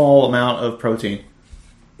small amount of protein.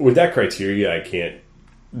 With that criteria, I can't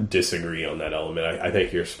disagree on that element. I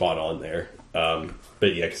think you're spot on there.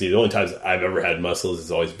 But yeah, because the only times I've ever had mussels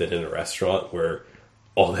has always been in a restaurant where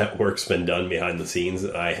all that work's been done behind the scenes.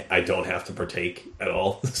 And I don't have to partake at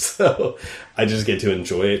all. So I just get to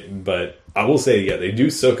enjoy it. But I will say, yeah, they do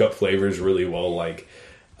soak up flavors really well. Like,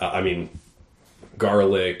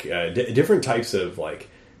 garlic, different types of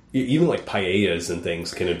even like paellas and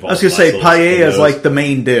things can involve. I was going to say paella is like the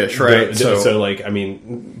main dish, right? So like, I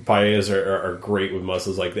mean, paellas are great with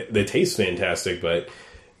mussels. Like they taste fantastic, but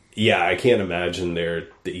yeah, I can't imagine they're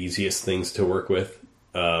the easiest things to work with,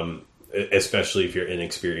 especially if you're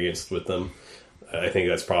inexperienced with them. I think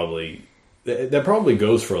that probably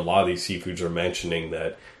goes for a lot of these seafoods we're mentioning,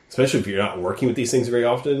 that especially if you're not working with these things very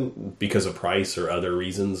often because of price or other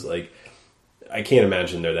reasons, like I can't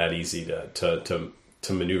imagine they're that easy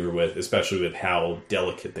to maneuver with, especially with how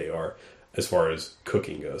delicate they are as far as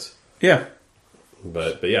cooking goes. Yeah.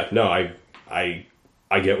 But yeah, no, I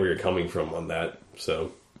get where you're coming from on that.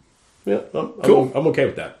 So yeah, cool. I'm okay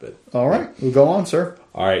with that. But all right, we'll go on, sir.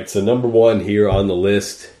 All right, so number one here on the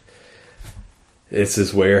list, this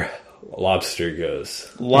is where lobster goes.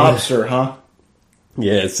 Lobster, huh?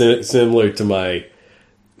 Yeah, it's similar to my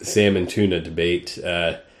salmon tuna debate.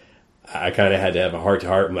 I kind of had to have a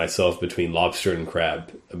heart-to-heart with myself between lobster and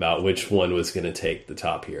crab about which one was going to take the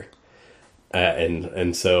top here.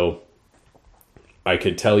 And so I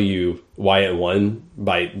could tell you why it won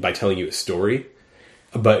by telling you a story.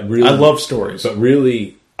 But really, I love stories. But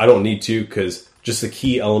really, I don't need to, because just the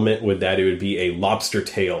key element with that, it would be a lobster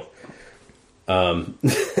tail.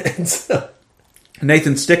 And so,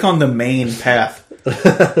 Nathan, stick on the main path.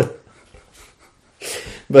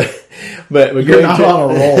 But you're not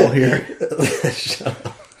on a roll here.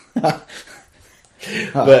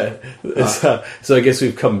 So I guess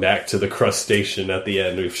we've come back to the crustacean at the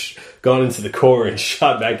end. We've gone into the core and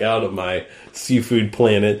shot back out of my seafood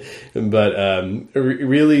planet. But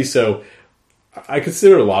really, so I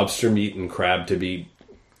consider lobster meat and crab to be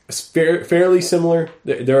fairly similar.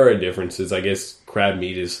 There are differences. I guess crab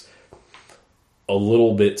meat is a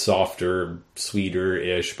little bit softer,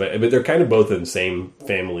 sweeter-ish, but they're kind of both in the same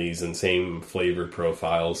families and same flavor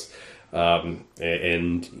profiles. And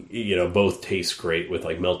both taste great with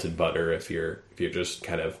like melted butter if you're just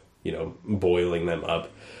kind of boiling them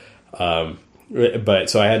up. But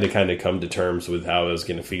so I had to kind of come to terms with how I was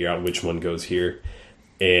going to figure out which one goes here,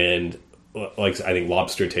 and like I think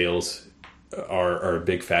lobster tails are a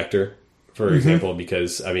big factor, for example,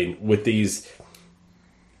 because I mean with these,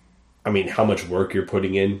 how much work you're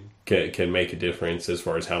putting in can make a difference as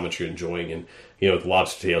far as how much you're enjoying, and with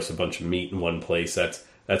lobster tails, a bunch of meat in one place,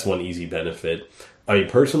 that's one easy benefit. I mean,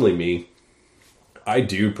 personally, I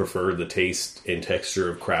do prefer the taste and texture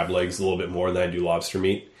of crab legs a little bit more than I do lobster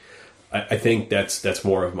meat. I think that's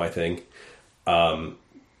more of my thing.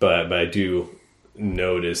 But I do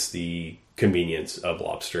notice the convenience of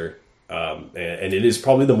lobster. And it is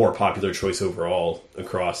probably the more popular choice overall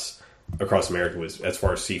across America as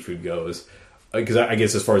far as seafood goes. Because I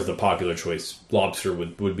guess as far as the popular choice, lobster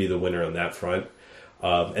would be the winner on that front.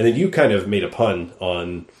 And then you kind of made a pun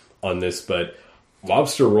on this, but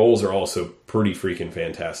lobster rolls are also pretty freaking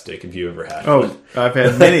fantastic if you ever had one. I've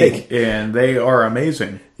had many, and they are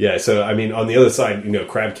amazing. Yeah, so I mean, on the other side,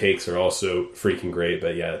 crab cakes are also freaking great,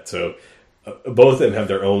 but yeah, so both of them have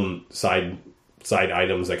their own side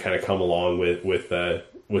items that kind of come along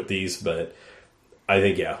with these, but I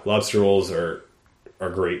think, yeah, lobster rolls are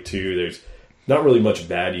great too. There's not really much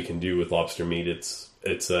bad you can do with lobster meat.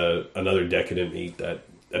 It's another decadent meat that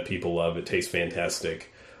people love. It tastes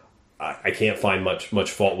fantastic. I can't find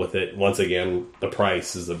much fault with it. Once again, the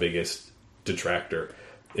price is the biggest detractor,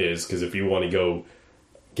 is because if you want to go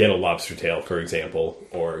get a lobster tail, for example,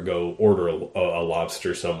 or go order a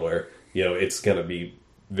lobster somewhere, it's going to be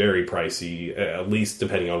very pricey, at least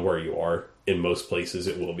depending on where you are. In most places,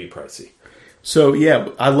 it will be pricey. So, yeah,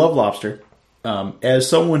 I love lobster. As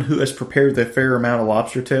someone who has prepared a fair amount of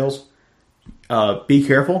lobster tails, be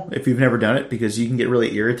careful if you've never done it, because you can get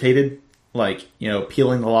really irritated,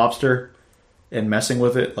 peeling the lobster and messing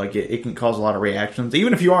with it. Like, it can cause a lot of reactions,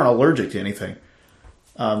 even if you aren't allergic to anything.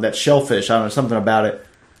 That shellfish, I don't know, something about it.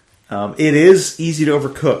 It is easy to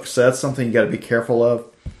overcook, so that's something you got to be careful of.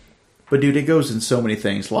 But, dude, it goes in so many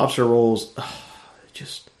things. Lobster rolls,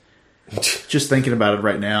 just thinking about it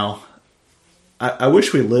right now. I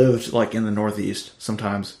wish we lived, in the Northeast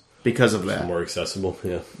sometimes because of that. More accessible,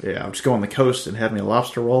 yeah. Yeah, I'm just go on the coast and have me a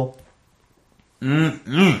lobster roll.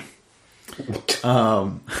 I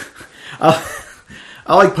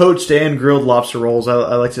like poached and grilled lobster rolls.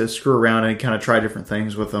 I like to screw around and kind of try different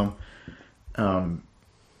things with them.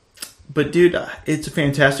 But dude, it's a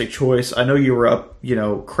fantastic choice. I know you were up,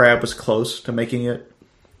 crab was close to making it.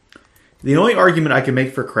 The only argument I can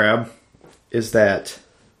make for crab is that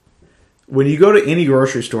when you go to any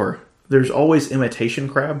grocery store, there's always imitation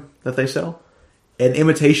crab that they sell. And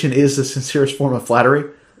imitation is the sincerest form of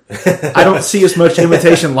flattery. I don't see as much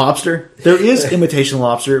imitation lobster. There is imitation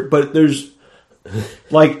lobster, but there's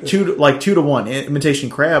like 2 to 1 imitation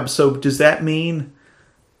crab. So does that mean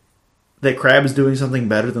that crab is doing something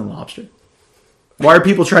better than lobster? Why are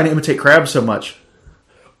people trying to imitate crab so much?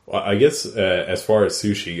 Well, I guess as far as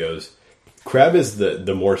sushi goes, crab is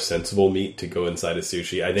the more sensible meat to go inside of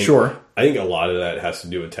sushi. I think. Sure. I think a lot of that has to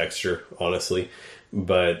do with texture, honestly.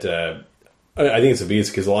 But I think it's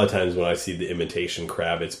because a lot of times when I see the imitation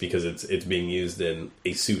crab, it's because it's being used in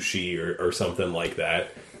a sushi or something like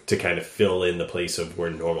that to kind of fill in the place of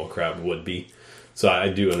where normal crab would be. So I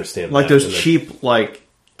do understand like that. Those cheap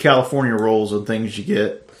California rolls and things you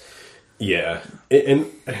get. Yeah, and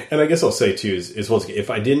I guess I'll say too is once again, if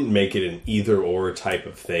I didn't make it an either or type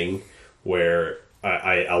of thing where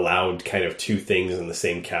I allowed kind of 2 things in the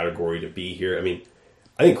same category to be here, I mean,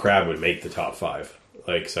 I think crab would make the top 5.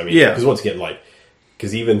 Because once again,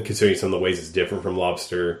 because even considering some of the ways it's different from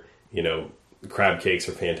lobster, crab cakes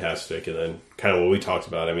are fantastic, and then kind of what we talked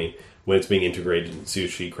about. I mean, when it's being integrated in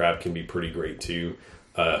sushi, crab can be pretty great too.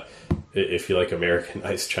 If you like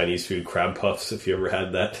Americanized Chinese food, crab puffs, if you ever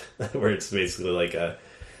had that, where it's basically like a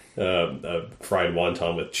fried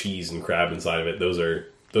wonton with cheese and crab inside of it, those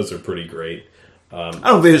are pretty great. I don't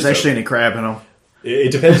think there's actually any crab in them.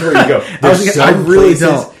 It depends where you go. I really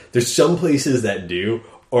don't. There's some places that do,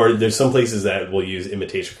 or there's some places that will use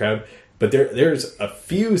imitation crab, but there's a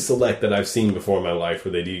few select that I've seen before in my life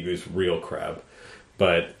where they do use real crab.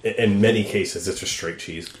 But in many cases, it's just straight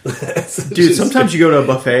cheese. Dude, sometimes you go to a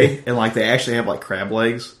buffet and they actually have crab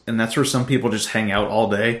legs, and that's where some people just hang out all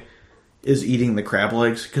day, is eating the crab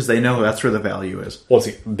legs because they know that's where the value is. Well,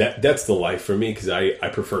 see, that's the life for me because I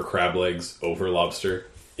prefer crab legs over lobster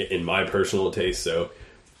in my personal taste. So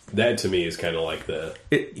that to me is kind of like the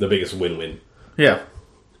biggest win-win. Yeah,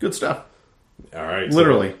 good stuff. All right,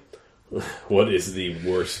 literally. So what is the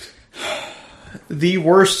worst? The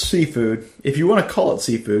worst seafood, if you want to call it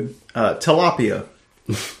seafood, tilapia.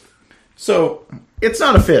 So, it's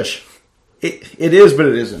not a fish. It is, but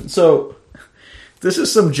it isn't. So, this is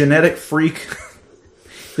some genetic freak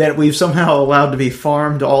that we've somehow allowed to be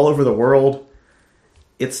farmed all over the world.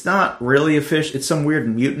 It's not really a fish. It's some weird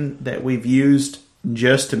mutant that we've used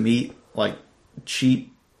just to meet,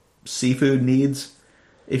 cheap seafood needs.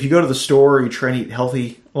 If you go to the store, you try and eat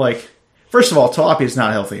healthy, first of all, tilapia is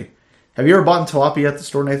not healthy. Have you ever bought tilapia at the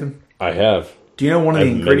store, Nathan? I have. Do you know one of the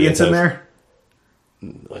ingredients in there?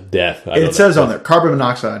 Death. It says on there, carbon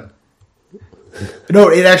monoxide. No,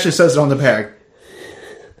 it actually says it on the bag.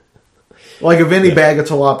 Like of any bag of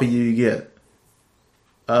tilapia you get.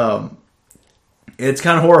 It's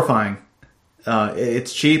kind of horrifying.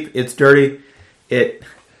 It's cheap. It's dirty. It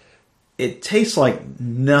tastes like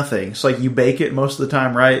nothing. It's like you bake it most of the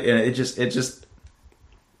time, right? And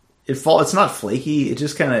it's not flaky. It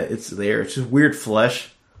just kind of, it's there. It's just weird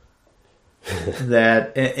flesh. And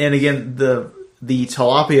again, the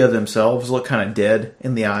tilapia themselves look kind of dead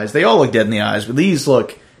in the eyes. They all look dead in the eyes, but these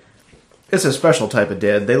it's a special type of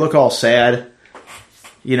dead. They look all sad.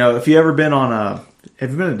 If you ever been have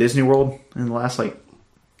you been to Disney World in the last,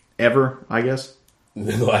 ever, I guess? In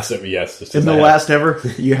the last ever, yes. In the last ever,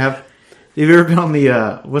 you have? Have you ever been on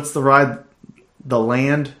the, what's the ride? The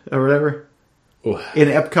Land or whatever? Ooh. In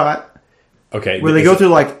Epcot. Okay. Where they go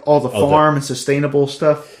through all the farm and sustainable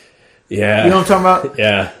stuff. Yeah. You know what I'm talking about?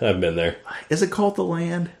 Yeah, I've been there. Is it called the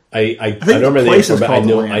Land? I don't remember the name, but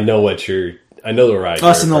I know the ride.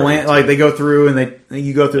 Us in the Land, they go through and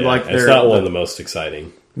you go through it's not one of the most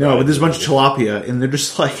exciting. No, but there's a bunch of tilapia and they're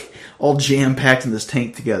just all jam packed in this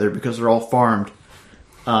tank together because they're all farmed.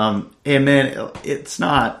 And man, it's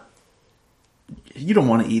not. You don't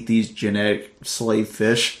want to eat these genetic slave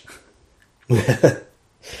fish.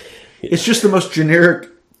 It's just the most generic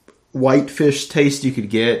white fish taste you could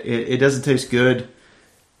get. It doesn't taste good.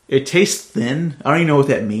 It tastes thin. I don't even know what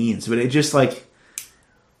that means, but it just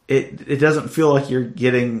it doesn't feel like you're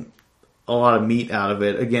getting a lot of meat out of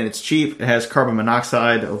it. Again, it's cheap. It has carbon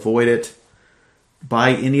monoxide. Avoid it.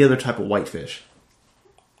 Buy any other type of white fish.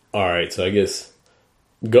 All right, so I guess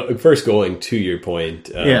first going to your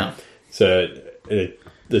point. Yeah. So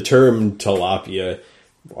the term tilapia,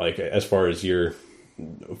 as far as your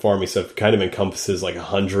farming stuff kind of encompasses like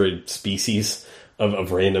 100 species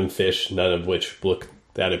of random fish, none of which look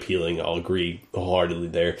that appealing. I'll agree wholeheartedly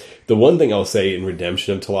there. The one thing I'll say in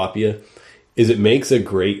redemption of tilapia is it makes a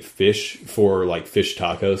great fish for like fish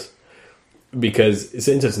tacos, because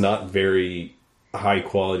since it's not very high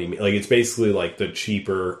quality, like it's basically like the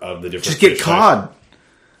cheaper of the different. Just get fish cod. types.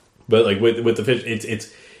 But like with the fish,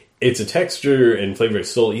 it's a texture and flavor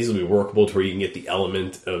is still easily workable to where you can get the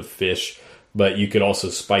element of fish, but you could also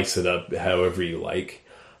spice it up however you like.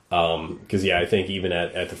 Because I think even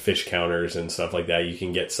at the fish counters and stuff like that, you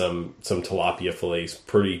can get some tilapia fillets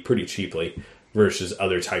pretty cheaply versus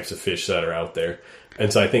other types of fish that are out there.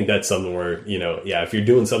 And so I think that's something where, if you're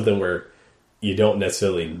doing something where you don't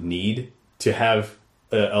necessarily need to have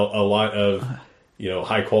a lot of,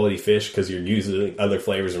 high quality fish because you're using other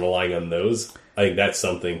flavors and relying on those, I think that's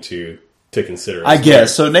something to consider. I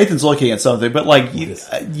guess. So Nathan's looking at something, but like,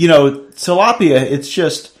 tilapia, it's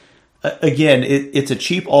just, again, it's a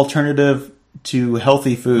cheap alternative to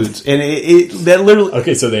healthy foods. And that literally...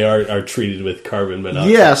 Okay, so they are treated with carbon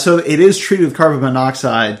monoxide. Yeah, so it is treated with carbon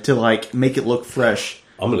monoxide to like make it look fresh.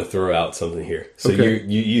 I'm going to throw out something here. So Okay.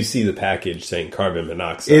 you see the package saying carbon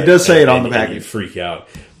monoxide. It does say it on the package. And you freak out.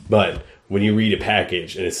 But when you read a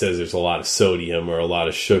package and it says there's a lot of sodium or a lot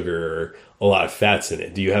of sugar or a lot of fats in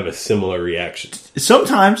it, do you have a similar reaction?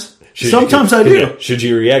 Sometimes. Sometimes I do. Should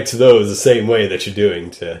you react to those the same way that you're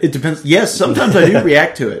doing to... It depends. Yes, sometimes I do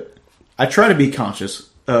react to it. I try to be conscious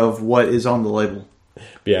of what is on the label.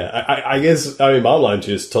 Yeah, I guess, bottom line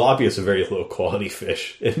is tilapia is a very low quality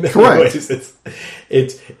fish. In many Correct. ways,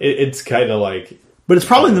 it's kind of like... But it's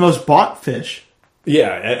probably the most bought fish.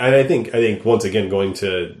 Yeah, and I think once again, going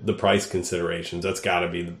to the price considerations, that's got to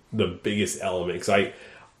be the biggest element. Because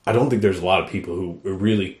I don't think there's a lot of people who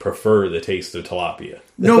really prefer the taste of tilapia.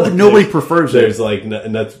 No, nobody prefers There's it. like,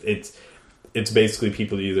 and that's, it's basically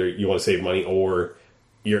people either you want to save money or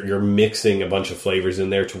you're mixing a bunch of flavors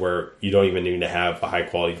in there to where you don't even need to have a high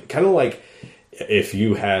quality. Kind of like if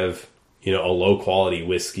you have, a low quality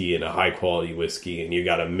whiskey and a high quality whiskey and you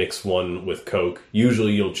got to mix one with Coke.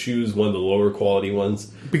 Usually you'll choose one of the lower quality ones.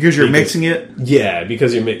 Because you're mixing it? Yeah,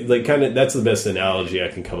 because you're like kind of, that's the best analogy I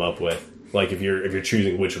can come up with. Like if you're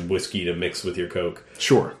choosing which whiskey to mix with your Coke.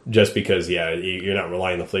 Sure. Just because, you're not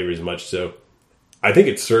relying on the flavors as much. So I think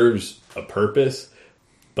it serves a purpose.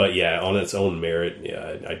 But on its own merit,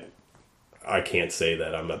 I can't say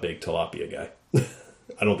that I'm a big tilapia guy.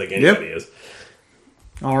 I don't think anybody is.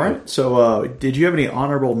 All right. So did you have any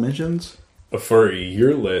honorable mentions? For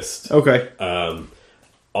your list, Okay.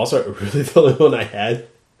 also really the only one I had,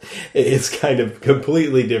 it's kind of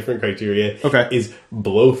completely different criteria. Okay. Is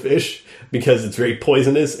blowfish, because it's very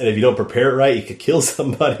poisonous, and if you don't prepare it right, you could kill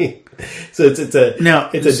somebody. So it's a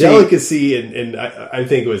delicacy, and I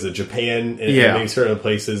think it was in Japan and maybe certain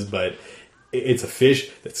places, but it's a fish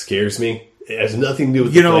that scares me. It has nothing to do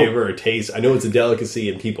with the flavor or taste. I know it's a delicacy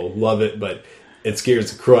and people love it, but it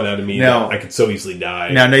scares the crud out of me. Now, that I could so easily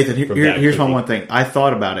die. Now, Nathan, here's my cooking. one thing. I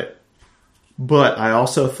thought about it, but I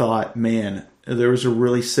also thought, man, there was a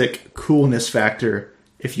really sick coolness factor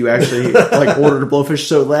if you actually ordered a blowfish.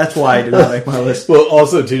 So that's why I did not make my list. Well,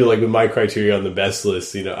 also too, like with my criteria on the best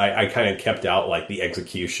list, I kind of kept out like the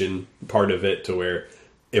execution part of it to where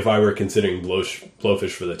if I were considering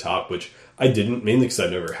blowfish for the top, which I didn't, mainly because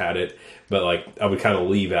I've never had it, but like I would kind of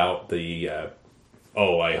leave out the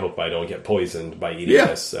I hope I don't get poisoned by eating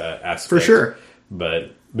this aspect. For sure.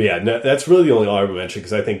 But that's really the only honorable mention,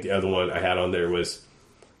 because I think the other one I had on there was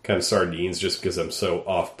kind of sardines, just because I'm so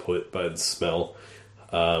off-put by the smell.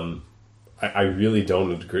 I really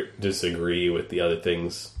don't disagree with the other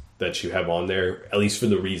things that you have on there, at least for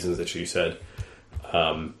the reasons that you said.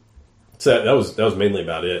 So that was mainly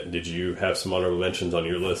about it. Did you have some honorable mentions on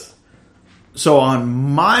your list? So on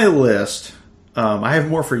my list, I have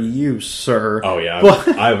more for you, sir. Oh yeah,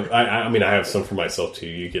 I have some for myself too.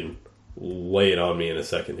 You can lay it on me in a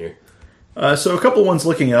second here. So a couple ones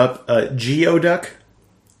looking up. Geoduck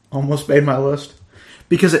almost made my list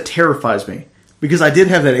because it terrifies me. Because I did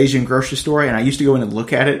have that Asian grocery store, and I used to go in and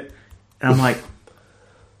look at it, and I'm like,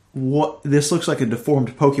 "What? This looks like a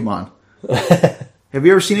deformed Pokemon." Have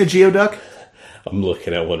you ever seen a Geoduck? I'm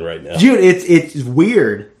looking at one right now. Dude, it's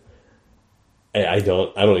weird. I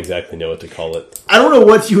don't exactly know what to call it. I don't know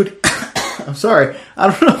what you would. I'm sorry. I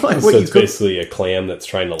don't know what So you it's basically a clam that's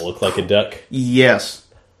trying to look like a duck. Yes.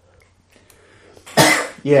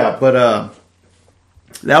 Yeah, but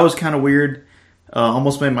that was kind of weird.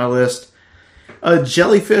 Almost made my list.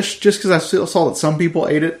 Jellyfish, just because I still saw that some people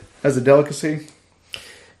ate it as a delicacy.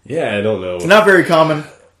 Yeah, I don't know. Not very common.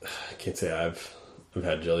 I can't say I've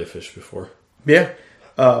had jellyfish before. Yeah.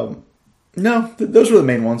 No, those were the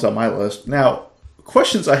main ones on my list. Now,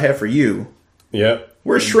 questions I have for you. Yeah.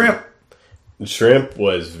 Where's shrimp? Shrimp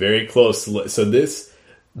was very close. So this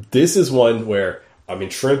is one where, I mean,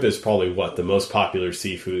 shrimp is probably the most popular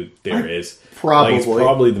seafood there is. Probably. It's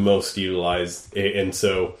probably the most utilized. And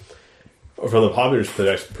so from the popular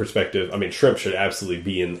perspective, I mean, shrimp should absolutely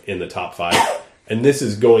be in the top 5. And this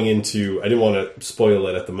is going into, I didn't want to spoil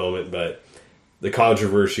it at the moment, but the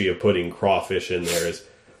controversy of putting crawfish in there is,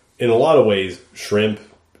 in a lot of ways, shrimp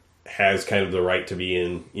has kind of the right to be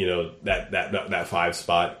in, that 5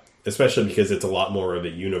 spot, especially because it's a lot more of a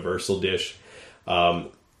universal dish.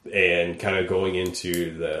 And kind of going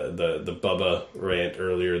into the Bubba rant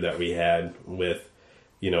earlier that we had with,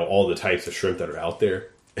 all the types of shrimp that are out there.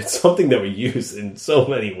 It's something that we use in so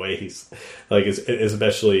many ways, like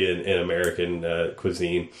especially in American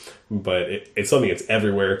cuisine. But it's something that's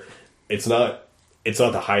everywhere. It's not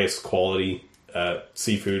the highest quality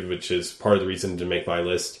seafood, which is part of the reason to make my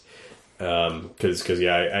list. Because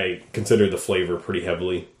I considered the flavor pretty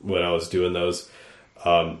heavily when I was doing those.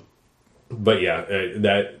 But yeah,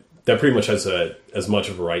 that pretty much has as much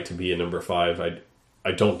of a right to be a number 5.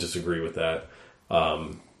 I don't disagree with that.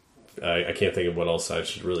 I can't think of what else I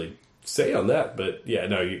should really say on that, but yeah,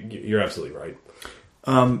 no, you're absolutely right.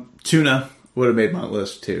 Tuna would have made my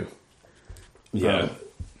list too. Yeah,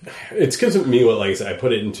 it's because of me. Like I said, I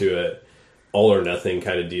put it into a all or nothing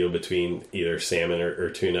kind of deal between either salmon or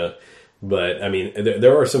tuna. But I mean,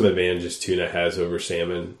 there are some advantages tuna has over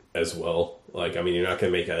salmon as well. Like, I mean, you're not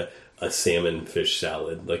going to make a salmon fish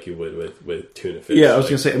salad like you would with tuna fish. Yeah, I was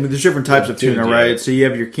going to say, I mean, there's different types of tuna, right? So you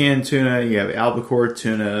have your canned tuna, you have albacore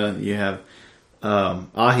tuna, you have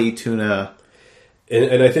ahi tuna.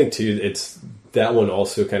 And I think, too, it's that one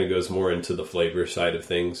also kind of goes more into the flavor side of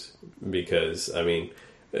things because, I mean,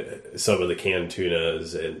 some of the canned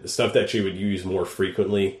tunas and stuff that you would use more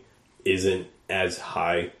frequently isn't as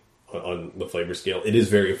high on the flavor scale. It is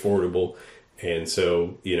very affordable, and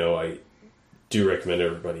so, I do recommend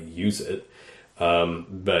everybody use it.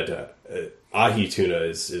 But ahi tuna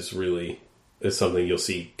is really something you'll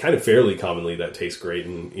see kind of fairly commonly that tastes great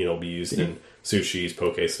and be used in sushis,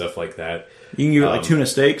 poke, stuff like that. You can give it like tuna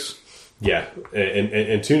steaks. Yeah,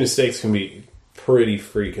 and tuna steaks can be pretty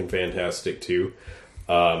freaking fantastic too.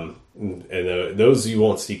 And those you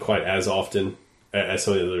won't see quite as often as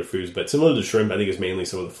some of the other foods, but similar to shrimp, I think it's mainly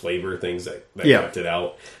some of the flavor things that kept it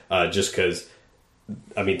out. Just because,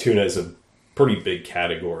 I mean, tuna is a pretty big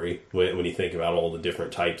category when you think about all the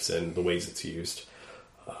different types and the ways it's used.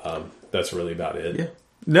 That's really about it. Yeah.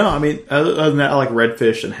 No, I mean, other than that, I like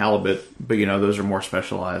redfish and halibut, but those are more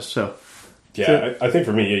specialized. So, yeah, I think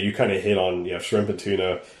for me, you kind of hit on shrimp and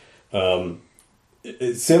tuna.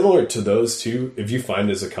 It's similar to those two. If you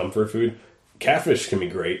find as a comfort food, catfish can be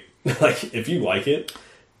great. Like if you like it,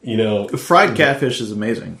 fried catfish is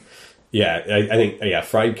amazing. Yeah, I think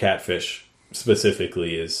fried catfish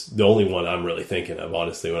specifically is the only one I'm really thinking of,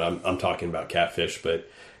 honestly, when I'm talking about catfish. But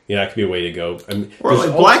that could be a way to go. I mean, or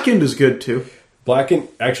like blackened is good too. Blackened,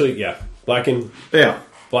 actually, yeah, blackened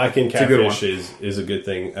catfish is a good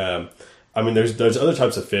thing. I mean, there's other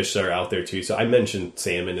types of fish that are out there too. So I mentioned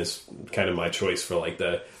salmon is kind of my choice for like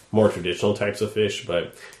the more traditional types of fish,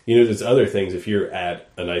 but there's other things. If you're at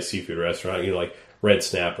a nice seafood restaurant, like red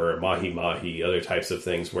snapper, mahi, other types of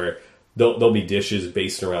things where there'll be dishes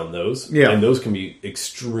based around those, and those can be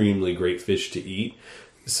extremely great fish to eat.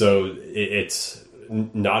 So it's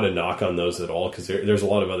not a knock on those at all because there's a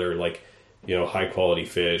lot of other like high quality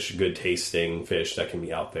fish, good tasting fish that can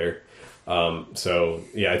be out there. So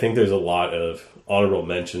yeah, I think there's a lot of honorable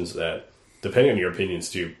mentions that, depending on your opinions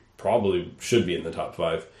too, probably should be in the top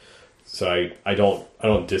 5. So I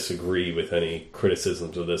don't disagree with any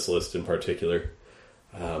criticisms of this list in particular.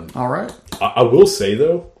 All right. I will say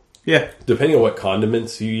though, depending on what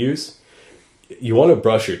condiments you use, you want to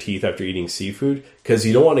brush your teeth after eating seafood because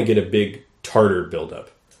you don't want to get a big tartar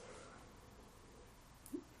buildup.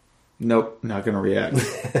 Nope, not going to react.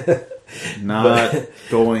 Not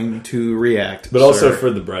going to react. But also for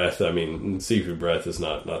the breath, I mean, seafood breath is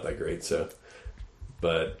not that great. So,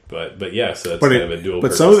 but yeah, so that's kind of a dual.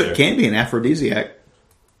 But some of it can be an aphrodisiac.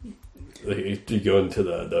 You go into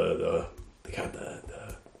the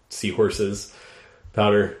seahorses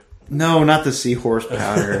powder. No, not the seahorse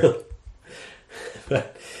powder.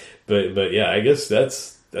 but yeah, I guess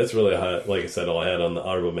that's really like I said, all I had on the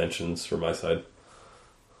honorable mentions for my side.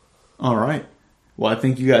 All right. Well, I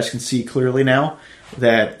think you guys can see clearly now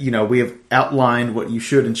that, we have outlined what you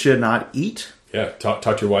should and should not eat. Yeah, talk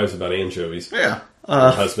to your wives about anchovies. Yeah.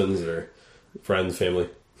 Or husbands or friends, family.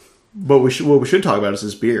 But what we should talk about is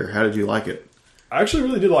this beer. How did you like it? I actually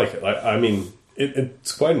really did like it. I mean,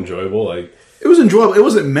 It's quite enjoyable. Like, It was enjoyable. It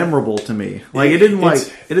wasn't memorable to me. Like, it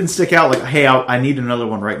It's- didn't stick out like, hey, I need another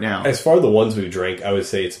one right now. as far as the ones we drank, I would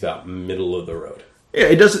say it's about middle of the road. Yeah,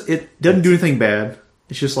 it doesn't do anything bad.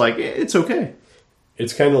 It's just like, it's okay.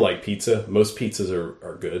 It's kind of like pizza. Most pizzas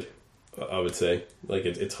are good, I would say. Like,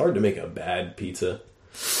 it's hard to make a bad pizza.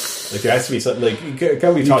 Like, there has to be something, like,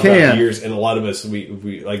 we talked about beers, and a lot of us,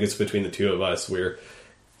 we like, it's between the two of us, we're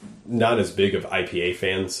not as big of IPA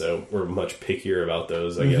fans, so we're much pickier about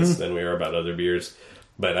those, I guess, than we are about other beers.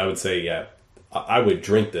 But I would say, yeah, I would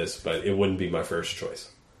drink this, but it wouldn't be my first choice.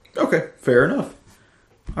 Okay, fair enough.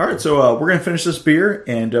 All right, so we're going to finish this beer,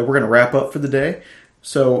 and we're going to wrap up for the day.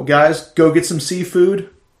 So, guys, go get some seafood,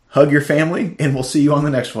 hug your family, and we'll see you on the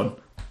next one.